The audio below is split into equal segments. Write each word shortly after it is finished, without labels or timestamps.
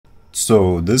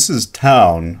So this is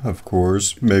Town, of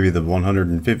course, maybe the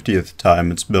 150th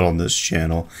time it's been on this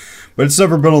channel, but it's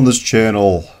never been on this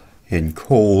channel in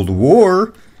Cold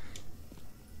War.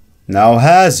 Now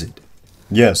has it?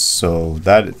 Yes, so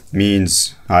that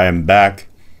means I am back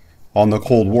on the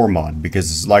Cold War mod,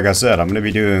 because like I said, I'm going to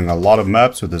be doing a lot of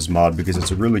maps with this mod because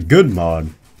it's a really good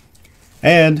mod.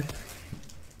 And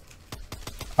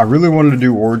I really wanted to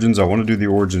do Origins. I want to do the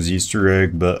Origins Easter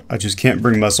egg, but I just can't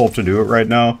bring myself to do it right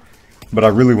now. But I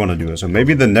really want to do it, so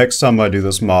maybe the next time I do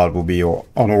this mod will be on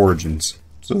Origins.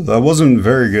 So that wasn't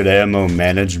very good ammo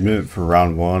management for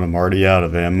round 1. I'm already out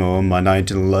of ammo on my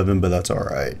 1911, but that's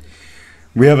alright.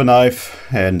 We have a knife,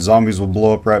 and zombies will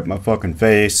blow up right in my fucking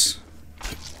face.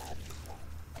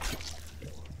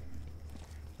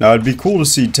 Now it'd be cool to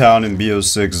see Town in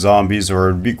BO6 zombies, or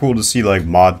it'd be cool to see like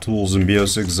mod tools in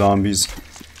BO6 zombies.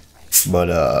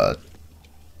 But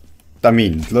I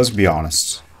mean, let's be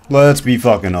honest. Let's be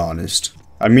fucking honest.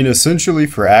 I mean, essentially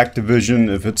for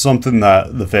Activision, if it's something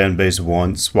that the fan base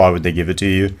wants, why would they give it to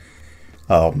you?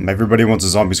 Everybody wants a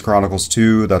Zombies Chronicles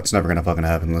 2, that's never gonna fucking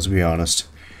happen, let's be honest.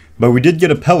 But we did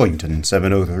get a Pellington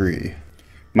 703.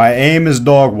 My aim is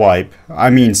dog wipe. I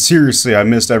mean, seriously, I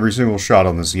missed every single shot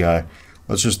on this guy.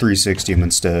 Let's just 360 him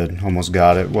instead. Almost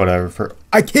got it, whatever.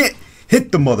 I can't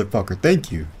hit the motherfucker,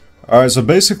 thank you. Alright, so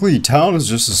basically Town is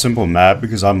just a simple map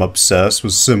because I'm obsessed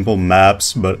with simple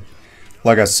maps, but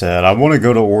like I said, I want to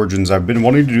go to Origins. I've been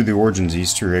wanting to do the Origins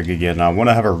Easter egg again. I want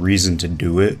to have a reason to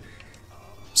do it.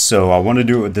 So I want to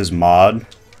do it with this mod.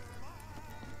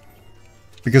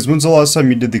 Because when's the last time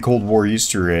you did the Cold War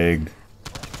Easter egg?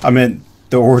 I meant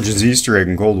the Origins Easter egg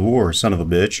in Cold War, son of a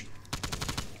bitch.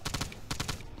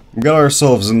 We got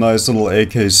ourselves a nice little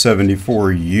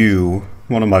AK-74U,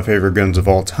 one of my favorite guns of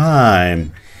all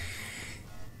time.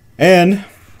 And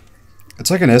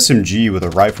it's like an SMG with a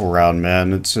rifle round,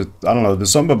 man. I don't know,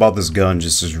 there's something about this gun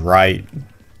just is right.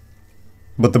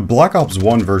 But the Black Ops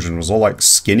 1 version was all like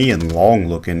skinny and long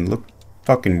looking. Looked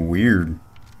fucking weird.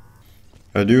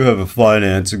 I do have a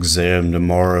finance exam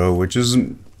tomorrow, which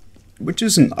isn't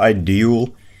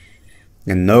ideal.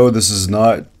 And no, this is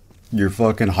not your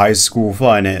fucking high school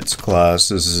finance class.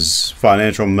 This is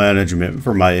financial management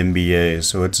for my MBA,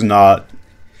 so it's not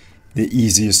the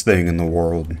easiest thing in the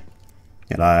world.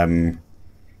 And I'm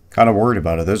kind of worried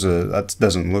about it. That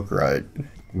doesn't look right.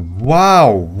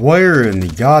 Wow, where in the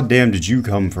goddamn did you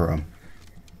come from?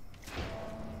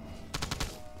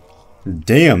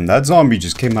 Damn, that zombie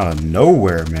just came out of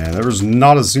nowhere, man. There was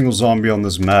not a single zombie on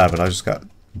this map, and I just got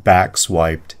back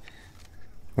swiped.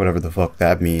 Whatever the fuck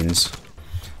that means.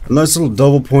 A nice little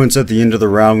double points at the end of the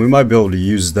round. We might be able to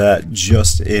use that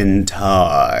just in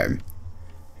time.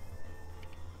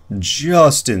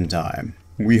 Just in time.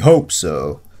 We hope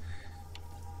so.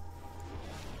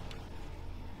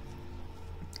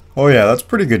 Oh yeah, that's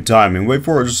pretty good timing. Wait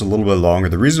for it just a little bit longer.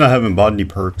 The reason I haven't bought any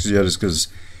perks yet is because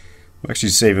I'm actually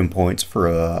saving points for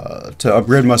to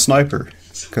upgrade my sniper.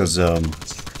 Because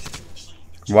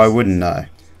why wouldn't I?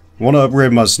 I want to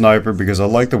upgrade my sniper because I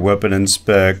like the weapon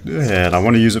inspect and I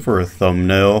want to use it for a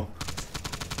thumbnail.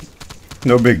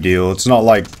 No big deal. It's not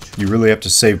like you really have to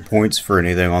save points for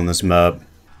anything on this map.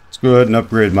 Let's go ahead and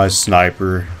upgrade my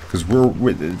sniper because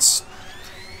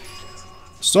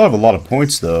still have a lot of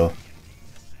points though.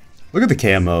 Look at the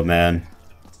camo, man.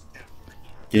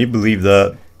 Can you believe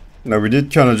that? Now we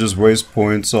did kind of just waste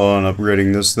points on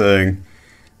upgrading this thing,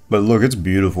 but look, it's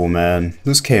beautiful, man.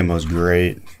 This camo's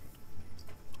great.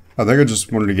 I think I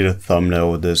just wanted to get a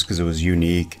thumbnail with this because it was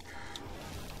unique.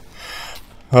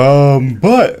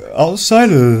 But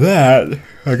outside of that,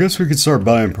 I guess we could start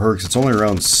buying perks. It's only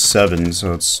around 7,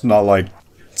 so it's not like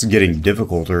it's getting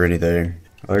difficult or anything.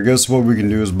 I guess what we can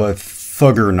do is buy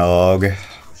Thuggernog.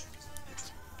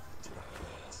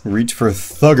 Reach for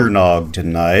Thuggernog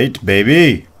tonight,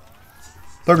 baby.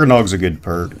 Thuggernog's a good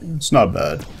perk. It's not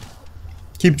bad.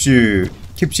 Keeps you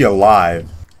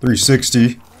alive.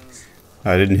 360.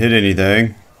 I didn't hit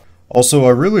anything. Also, I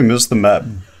really miss the map.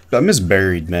 I miss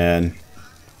Buried, man.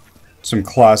 Some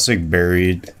classic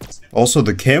Buried. Also,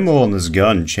 the camo on this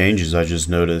gun changes, I just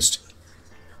noticed.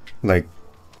 Like,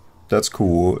 that's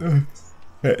cool.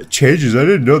 It changes, I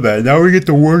didn't know that. Now we get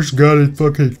the worst gun in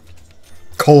fucking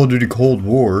Call of Duty Cold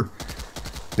War.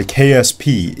 The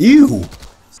KSP. Ew!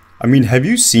 I mean, have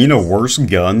you seen a worse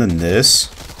gun than this?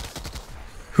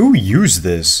 Who used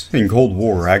this in Cold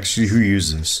War? Actually, who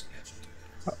used this?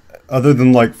 Other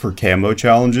than, like, for camo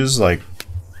challenges, like...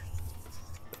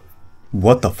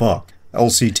 What the fuck?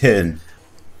 LC-10.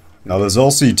 Now, this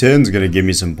LC-10's gonna give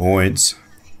me some points.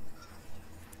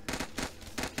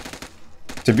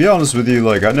 To be honest with you,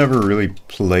 like, I never really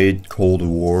played Cold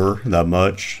War that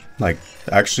much. Like,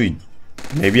 actually,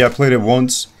 maybe I played it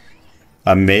once.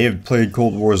 I may have played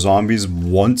Cold War Zombies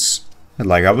once. And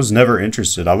like, I was never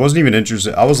interested. I wasn't even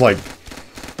interested. I was like,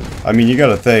 I mean, you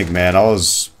gotta think, man. I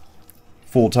was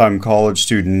full-time college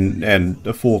student and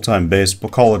a full-time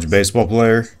college baseball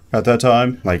player at that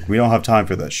time. Like, we don't have time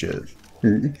for that shit.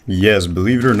 Yes,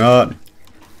 believe it or not,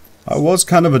 I was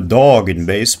kind of a dog in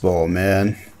baseball,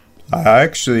 man. I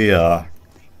actually, I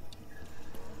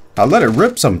let it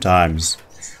rip sometimes.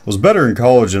 I was better in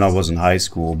college than I was in high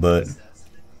school, but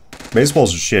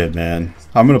baseball's a shit, man.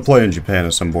 I'm gonna play in Japan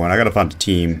at some point. I gotta find a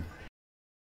team.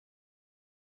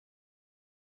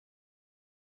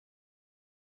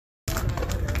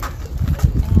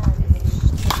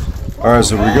 Alright,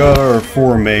 so we got our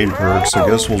 4 main perks. I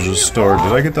guess we'll just start.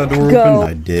 Did I get that door open?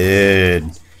 I did.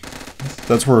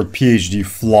 That's where a PhD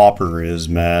flopper is,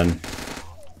 man.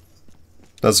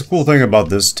 That's the cool thing about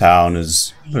this town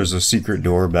is there's a secret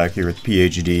door back here with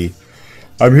PhD.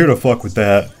 I'm here to fuck with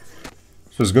that.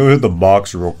 So let's go hit the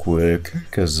box real quick,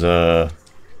 because, you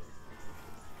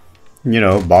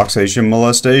know, boxation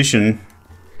molestation.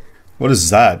 What is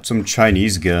that? Some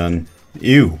Chinese gun.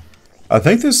 Ew. I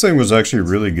think this thing was actually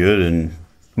really good in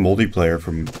multiplayer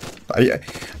from...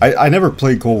 I never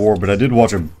played Cold War, but I did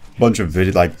watch a bunch of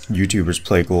YouTubers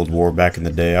play Cold War back in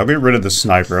the day. I'll get rid of the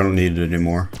sniper. I don't need it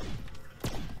anymore.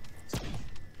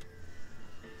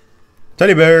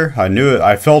 Teddy bear. I knew it.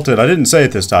 I felt it. I didn't say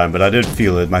it this time, but I did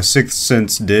feel it. My sixth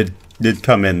sense did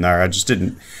come in there. I just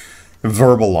didn't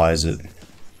verbalize it.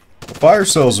 Fire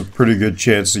cell's a pretty good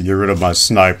chance to get rid of my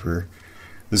sniper.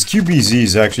 This QBZ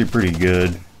is actually pretty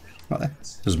good.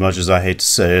 As much as I hate to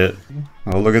say it.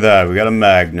 Oh, look at that. We got a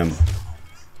Magnum.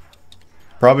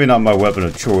 Probably not my weapon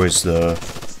of choice, though.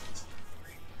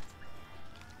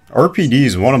 RPD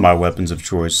is one of my weapons of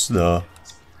choice, though.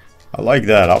 I like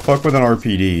that. I'll fuck with an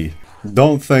RPD.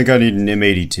 Don't think I need an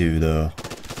M82, though.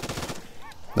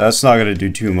 That's not gonna do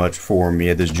too much for me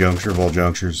at this juncture of all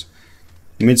junctures.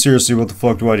 I mean, seriously, what the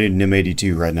fuck do I need an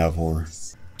M82 right now for?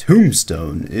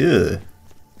 Tombstone? Ew.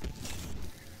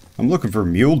 I'm looking for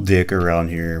mule dick around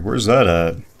here. Where's that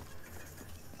at?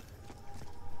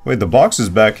 Wait, the box is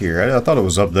back here. I thought it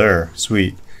was up there.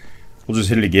 Sweet. We'll just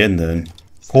hit it again then.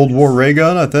 Cold War ray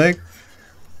gun, I think?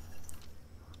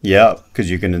 Yeah,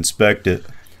 because you can inspect it.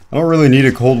 I don't really need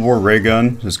a Cold War ray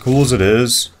gun, as cool as it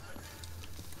is.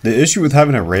 The issue with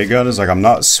having a ray gun is, like, I'm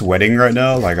not sweating right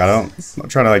now. Like, I'm not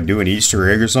trying to, like, do an Easter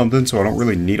egg or something, so I don't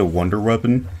really need a wonder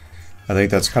weapon. I think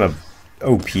that's kind of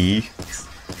OP.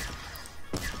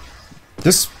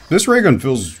 This ray gun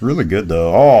feels really good,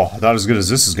 though. Oh, not as good as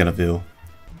this is gonna feel.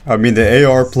 I mean, the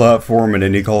AR platform in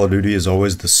any Call of Duty is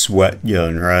always the sweat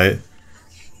gun, right?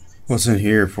 What's in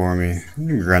here for me?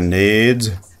 Grenades.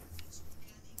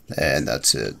 And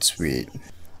that's it. Sweet.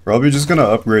 Probably just gonna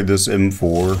upgrade this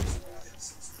M4.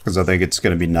 Because I think it's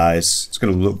gonna be nice. It's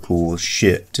gonna look cool as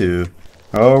shit, too.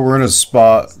 Oh, we're in a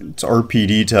spot. It's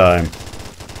RPD time.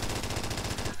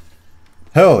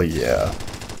 Hell yeah.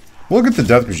 Look at the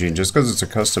death machine, just because it's a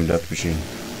custom death machine.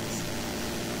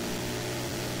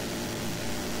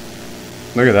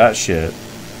 Look at that shit.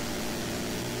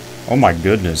 Oh my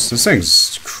goodness, this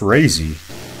thing's crazy.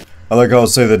 I like how I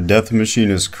say the death machine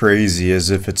is crazy as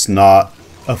if it's not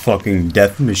a fucking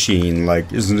death machine.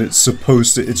 Like, isn't it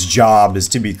supposed to, its job is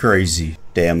to be crazy.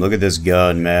 Damn, look at this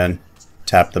gun, man.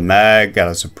 Tap the mag, got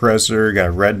a suppressor, got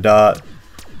a red dot.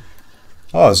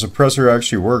 Oh, the suppressor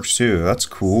actually works too. That's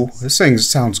cool. This thing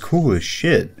sounds cool as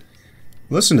shit.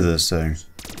 Listen to this thing.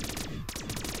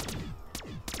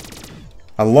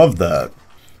 I love that.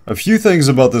 A few things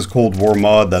about this Cold War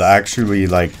mod that actually,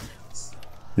 like,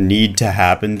 need to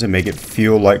happen to make it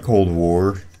feel like Cold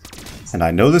War. And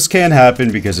I know this can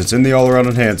happen because it's in the all-around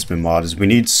enhancement mod, is we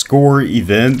need score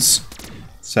events.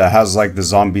 So it has, like, the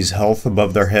zombies' health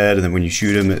above their head, and then when you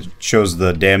shoot them, it shows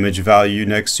the damage value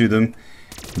next to them.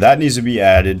 That needs to be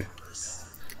added.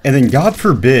 And then, God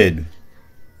forbid,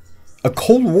 a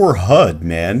Cold War HUD,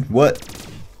 man. What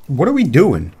are we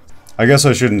doing? I guess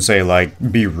I shouldn't say,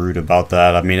 like, be rude about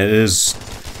that. I mean, it is...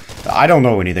 I don't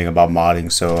know anything about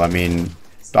modding, so, I mean,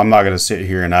 I'm not gonna sit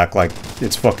here and act like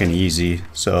it's fucking easy,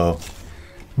 so...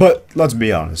 But, let's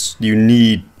be honest. You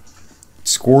need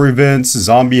score events,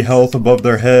 zombie health above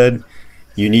their head.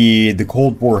 You need the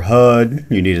Cold War HUD.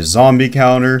 You need a zombie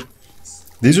counter.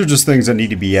 These are just things that need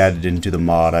to be added into the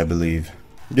mod, I believe.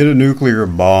 Get a nuclear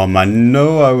bomb. I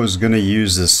know I was gonna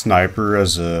use this sniper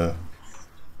as a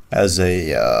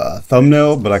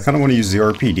thumbnail, but I kind of want to use the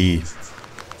RPD.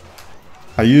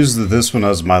 I used this one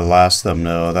as my last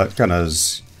thumbnail. That kind of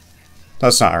is...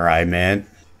 That's not right, man.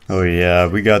 Oh yeah,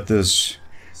 we got this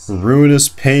Ruinous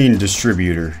Pain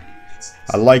Distributor.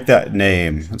 I like that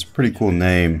name. That's a pretty cool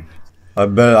name. I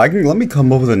bet I can. Let me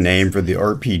come up with a name for the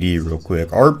RPD real quick.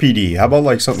 RPD. How about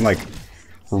like something like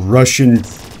Russian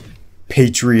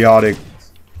patriotic.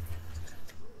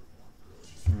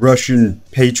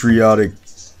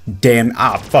 Damn.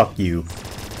 Fuck you.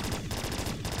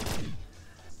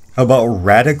 How about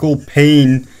Radical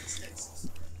Pain?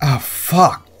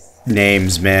 Fuck.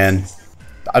 Names, man.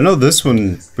 I know this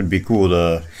one would be cool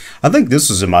to... I think this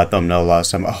was in my thumbnail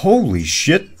last time. Holy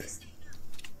shit.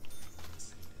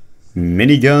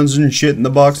 Miniguns and shit in the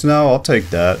box now? I'll take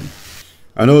that.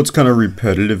 I know it's kind of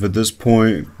repetitive at this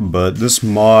point, but this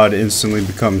mod instantly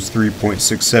becomes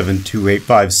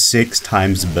 3.672856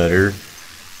 times better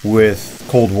with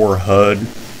Cold War HUD,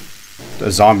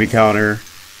 a zombie counter,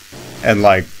 and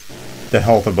like the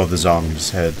health above the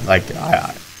zombie's head. Like,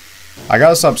 I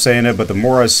gotta stop saying it, but the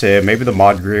more I say it, maybe the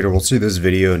mod creator will see this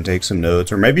video and take some notes,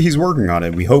 or maybe he's working on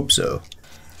it. We hope so.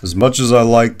 As much as I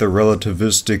like the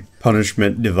relativistic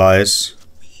punishment device,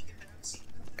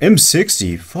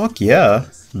 M60, fuck yeah.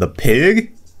 The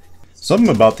pig? Something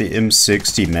about the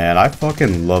M60, man. I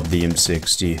fucking love the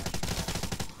M60.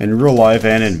 In real life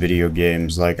and in video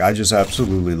games, like, I just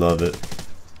absolutely love it.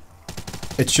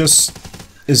 It just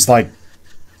is like,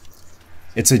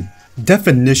 it's a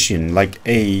definition, like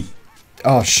a...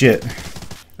 Oh shit.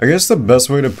 I guess the best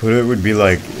way to put it would be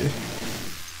like...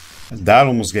 That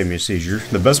almost gave me a seizure.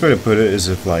 The best way to put it is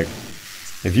if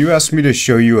you asked me to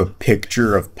show you a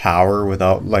picture of power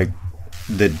without like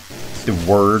the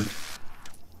word,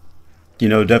 you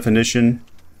know, definition,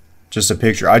 just a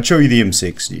picture, I'd show you the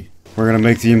M60. We're gonna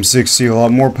make the M60 a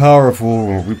lot more powerful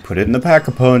when we put it in the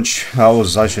Pack-a-Punch.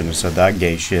 I shouldn't have said that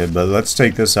gay shit, but let's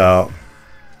take this out.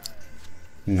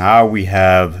 Now we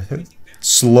have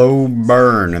slow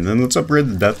burn, and then let's upgrade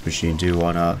the death machine too,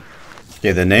 why not?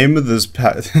 Okay, the name of this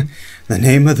the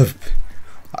name of the...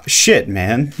 Shit,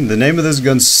 man. The name of this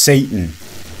gun's Satan.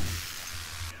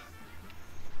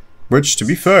 Which, to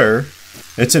be fair,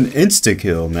 it's an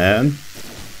insta-kill, man.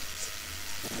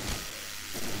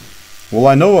 Well,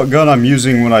 I know what gun I'm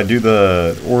using when I do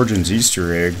the Origins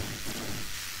Easter egg.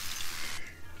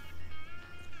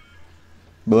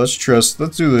 But let's do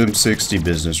the M60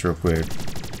 business real quick.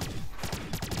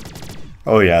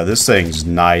 Oh yeah, this thing's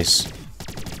nice.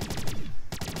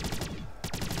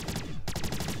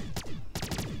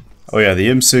 Oh yeah, the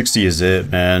M60 is it,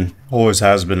 man. Always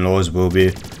has been and always will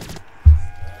be.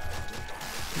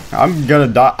 I'm gonna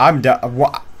die. I'm down.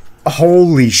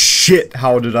 Holy shit,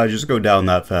 how did I just go down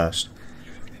that fast?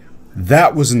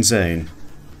 That was insane.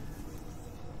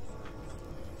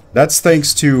 That's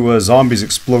thanks to zombies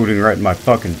exploding right in my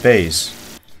fucking face.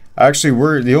 Actually,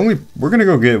 we're gonna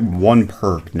go get one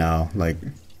perk now. Like,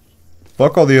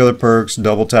 fuck all the other perks,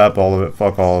 double tap all of it,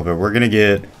 fuck all of it. We're gonna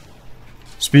get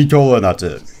Speed Cola and that's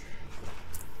it.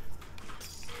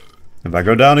 If I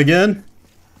go down again,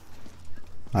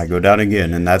 I go down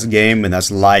again, and that's game, and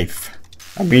that's life.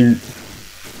 I mean,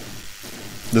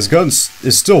 this gun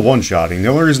is still one-shotting. The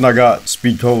only reason I got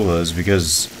Speed Cola is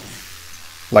because,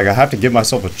 like, I have to give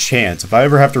myself a chance. If I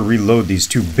ever have to reload these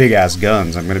two big-ass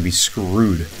guns, I'm gonna be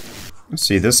screwed. Let's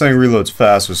see, this thing reloads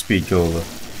fast with Speed Cola.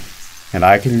 And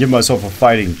I can give myself a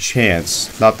fighting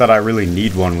chance. Not that I really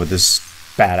need one with this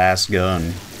badass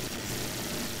gun.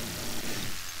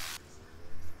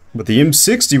 But the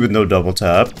M60 with no double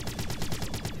tap.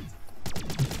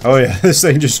 Oh yeah, this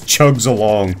thing just chugs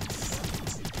along.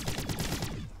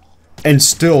 And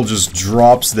still just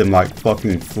drops them like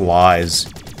fucking flies.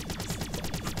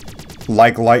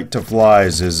 Like Light to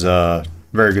Flies is a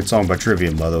very good song by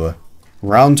Trivium, by the way.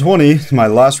 Round 20, my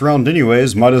last round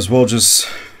anyways, might as well just...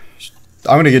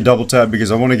 I'm gonna get double tap because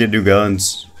I want to get new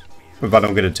guns. If I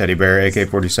don't get a teddy bear,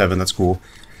 AK-47, that's cool.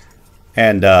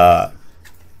 And,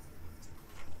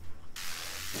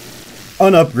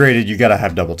 unupgraded, you gotta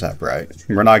have double tap, right?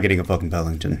 We're not getting a fucking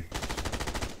Pellington.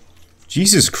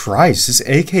 Jesus Christ, this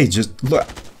AK just... Look.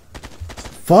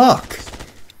 Fuck.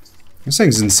 This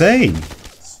thing's insane.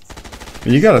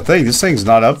 And you gotta think, this thing's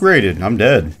not upgraded. I'm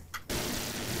dead.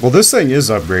 Well, this thing is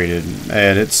upgraded,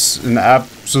 and it's an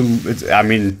absolute... I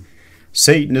mean,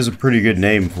 Satan is a pretty good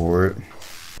name for it.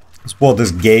 Let's pull out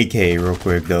this gay K real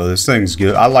quick, though. This thing's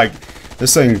good. I like...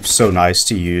 This thing's so nice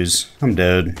to use. I'm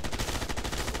dead.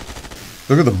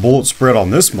 Look at the bullet spread on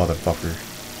this motherfucker.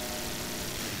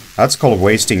 That's called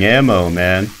wasting ammo,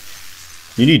 man.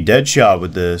 You need Deadshot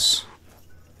with this.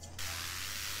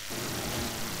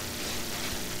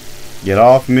 Get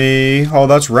off me. Oh,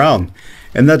 that's round.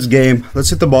 And that's game.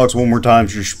 Let's hit the box one more time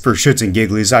for shits and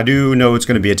gigglies. I do know it's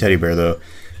going to be a teddy bear, though.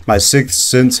 My sixth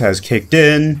sense has kicked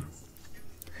in.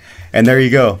 And there you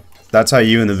go. That's how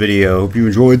you end the video. Hope you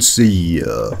enjoyed. See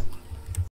ya.